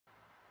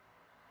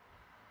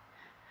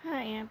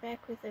Hi, I'm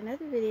back with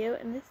another video,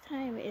 and this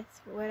time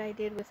it's what I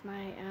did with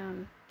my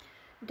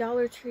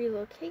Dollar Tree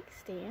little cake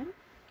stand,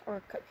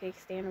 or cupcake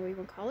stand, or we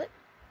even call it.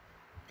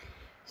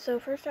 So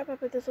first off, I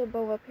put this little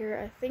bow up here.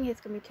 I think it's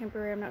going to be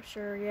temporary. I'm not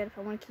sure yet if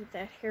I want to keep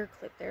that hair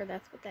clip there.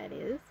 That's what that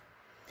is.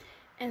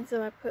 And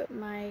so I put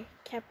my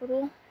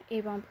Capital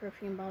Avon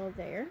perfume bottle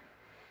there.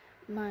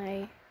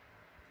 My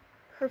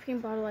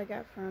perfume bottle I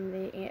got from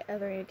the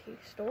other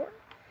antique store.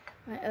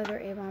 My other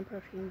Avon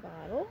perfume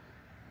bottle.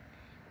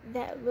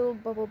 That little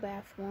bubble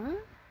bath one,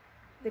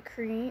 the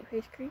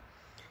face cream,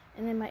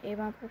 and then my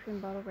Avon perfume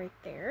bottle right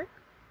there.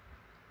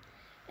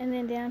 And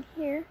then down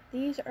here,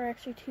 these are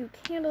actually two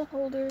candle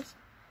holders.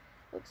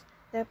 Oops,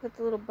 that I put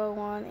the little bow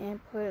on and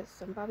put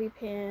some bobby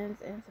pins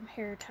and some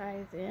hair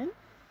ties in.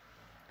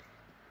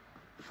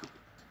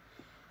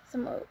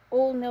 Some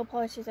old nail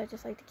polishes I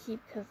just like to keep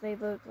because they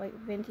look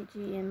like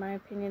vintagey in my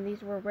opinion.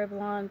 These were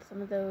Revlon,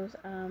 some of those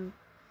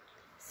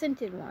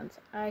scented ones.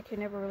 I could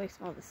never really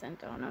smell the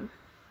scent on them.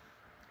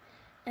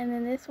 And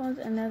then this one's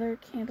another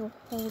candle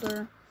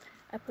holder.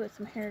 I put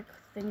some hair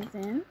things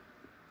in.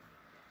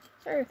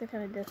 Sorry if they're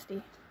kind of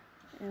dusty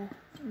in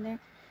there.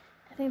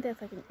 I think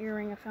that's like an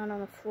earring I found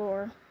on the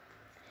floor.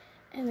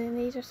 And then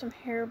these are some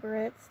hair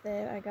barrettes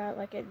that I got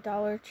like at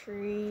Dollar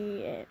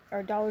Tree,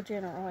 or Dollar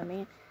General, I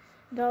mean.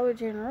 Dollar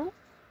General.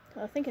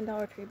 I was thinking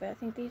Dollar Tree, but I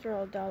think these are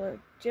all Dollar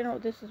General.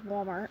 This is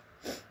Walmart.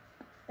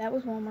 That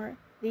was Walmart.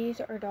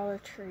 These are Dollar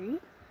Tree.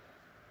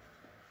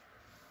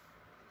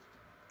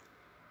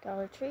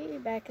 Dollar Tree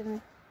back in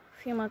a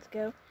few months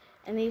ago,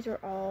 and these are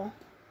all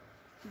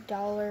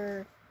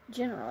Dollar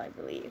General, I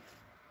believe.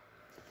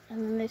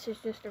 And then this is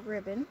just a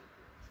ribbon.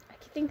 I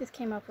think this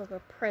came up with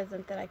a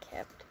present that I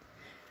kept,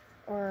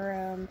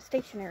 or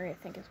stationery, I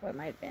think is what it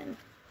might have been.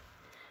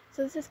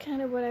 So this is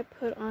kind of what I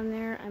put on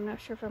there. I'm not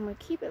sure if I'm going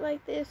to keep it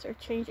like this or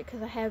change it,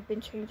 because I have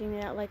been changing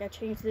it out. Like I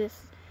changed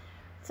this,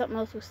 something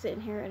else was sitting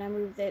here, and I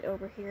moved that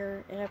over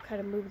here, and I've kind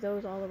of moved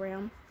those all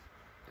around.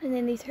 And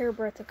then these hair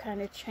barrettes have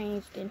kind of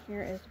changed in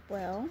here as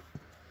well.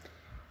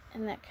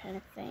 And that kind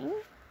of thing.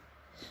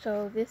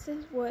 So this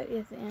is what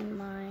is in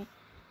my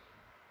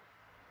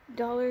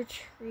Dollar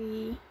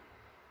Tree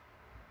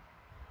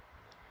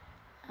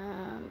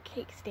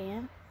cake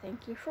stand.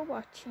 Thank you for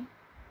watching.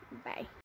 Bye.